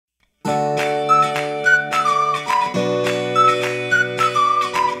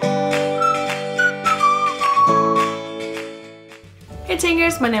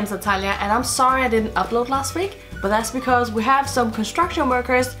Fingers, my name is Natalia and I'm sorry I didn't upload last week, but that's because we have some construction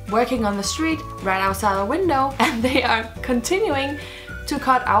workers working on the street right outside our window and they are continuing to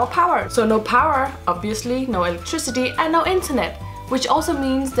cut our power. So no power, obviously, no electricity and no internet, which also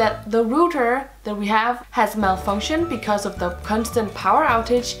means that the router that we have has malfunctioned because of the constant power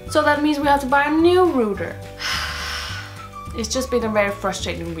outage. So that means we have to buy a new router. It's just been a very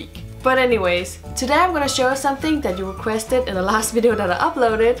frustrating week. But anyways, today I'm gonna show you something that you requested in the last video that I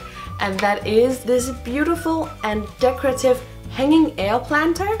uploaded, and that is this beautiful and decorative hanging air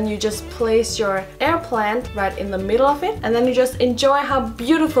planter. And you just place your air plant right in the middle of it and then you just enjoy how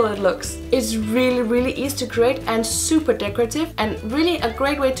beautiful it looks. It's really easy to create and super decorative and really a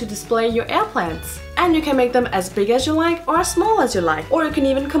great way to display your air plants. And you can make them as big as you like or as small as you like, or you can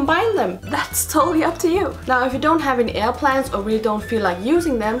even combine them. That's totally up to you. Now if you don't have any air plants or really don't feel like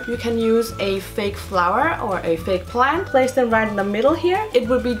using them, you can use a fake flower or a fake plant. Place them right in the middle here. It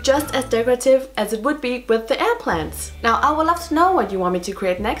would be just as decorative as it would be with the air plants. Now I would love to know what you want me to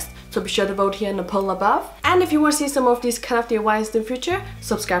create next, so be sure to vote here in the poll above. And if you want to see some of these kind of DIYs in the future,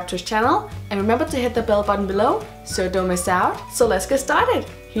 subscribe to this channel and remember to hit the bell button below so you don't miss out. So let's get started.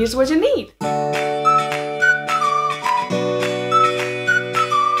 Here's what you need.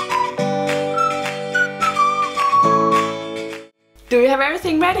 Do you have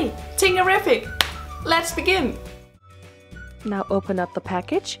everything ready? Tingerific! Let's begin! Now open up the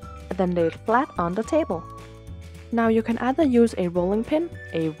package and then lay it flat on the table. Now you can either use a rolling pin,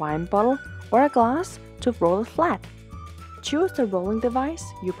 a wine bottle or a glass to roll it flat. Choose the rolling device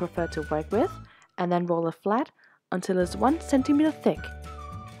you prefer to work with and then roll it flat until it's 1 centimeter thick.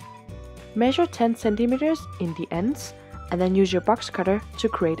 Measure 10 centimeters in the ends and then use your box cutter to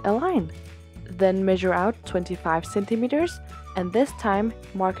create a line. Then measure out 25 centimeters and this time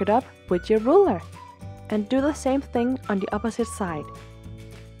mark it up with your ruler. And do the same thing on the opposite side.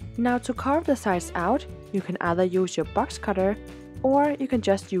 Now to carve the sides out, you can either use your box cutter or you can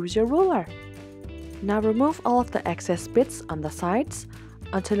just use your ruler. Now remove all of the excess bits on the sides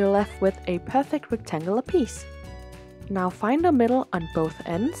until you're left with a perfect rectangular piece. Now find the middle on both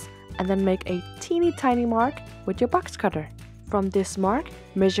ends and then make a teeny tiny mark with your box cutter. From this mark,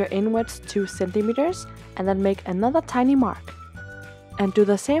 measure inwards 2 centimeters and then make another tiny mark. And do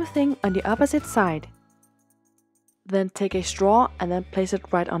the same thing on the opposite side. Then take a straw and then place it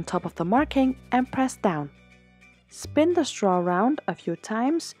right on top of the marking and press down. Spin the straw around a few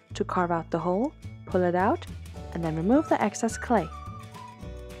times to carve out the hole, pull it out, and then remove the excess clay.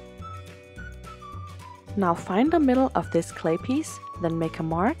 Now find the middle of this clay piece, then make a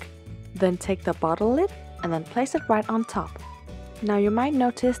mark, then take the bottle lid and then place it right on top. Now you might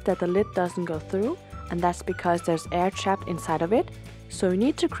notice that the lid doesn't go through, and that's because there's air trapped inside of it, so you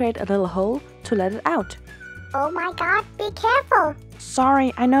need to create a little hole to let it out. Oh my god, be careful!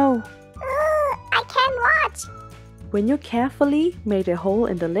 Sorry, I know. I can't watch! When you carefully made a hole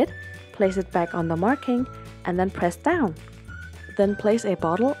in the lid, place it back on the marking and then press down. Then place a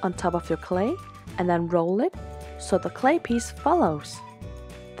bottle on top of your clay and then roll it so the clay piece follows.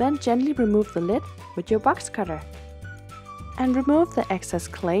 Then gently remove the lid with your box cutter. And remove the excess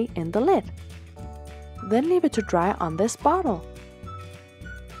clay in the lid. Then leave it to dry on this bottle.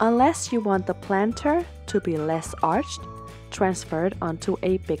 Unless you want the planter to be less arched, transfer it onto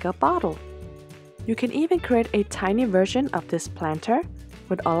a bigger bottle. You can even create a tiny version of this planter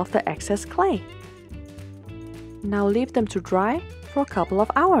with all of the excess clay. Now leave them to dry for a couple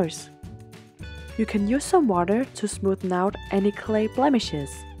of hours. You can use some water to smoothen out any clay blemishes.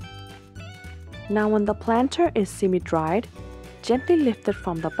 Now when the planter is semi-dried, gently lift it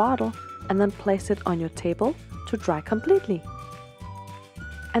from the bottle and then place it on your table to dry completely.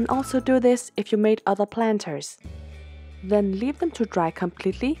 And also do this if you made other planters. Then leave them to dry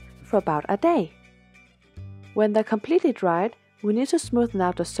completely for about a day. When they're completely dried, we need to smoothen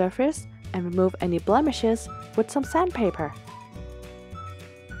out the surface and remove any blemishes with some sandpaper.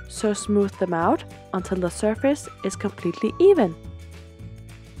 So smooth them out until the surface is completely even.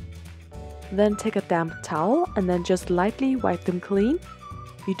 Then take a damp towel and then just lightly wipe them clean.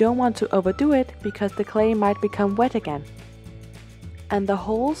 You don't want to overdo it because the clay might become wet again. And the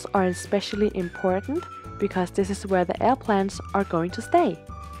holes are especially important because this is where the air plants are going to stay.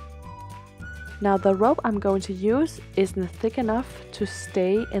 Now the rope I'm going to use isn't thick enough to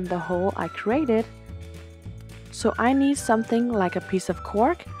stay in the hole I created, so I need something like a piece of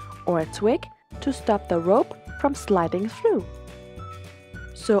cork or a twig to stop the rope from sliding through.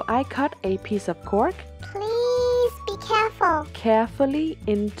 So I cut a piece of cork. Please be careful. Carefully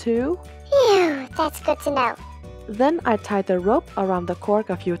into. Phew, that's good to know. Then I tied the rope around the cork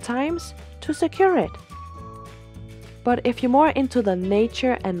a few times to secure it. But if you're more into the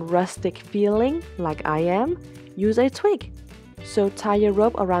nature and rustic feeling, like I am, use a twig. So tie your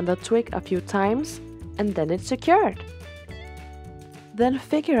rope around the twig a few times and then it's secured. Then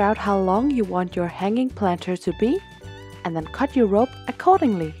figure out how long you want your hanging planter to be and then cut your rope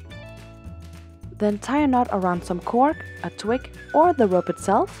accordingly. Then tie a knot around some cork, a twig, or the rope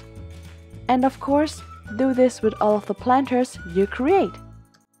itself. And of course, do this with all of the planters you create.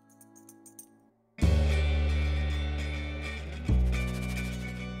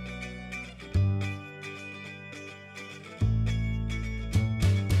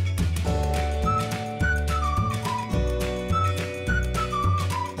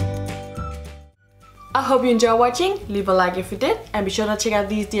 I hope you enjoyed watching. Leave a like if you did, and be sure to check out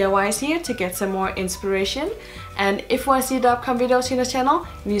these DIYs here to get some more inspiration. And if you want to see the upcoming videos here on the channel,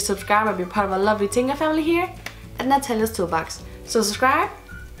 you need to subscribe and be part of a lovely Tinker family here at Natalia's Toolbox. So subscribe,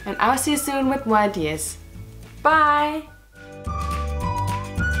 and I'll see you soon with more ideas. Bye!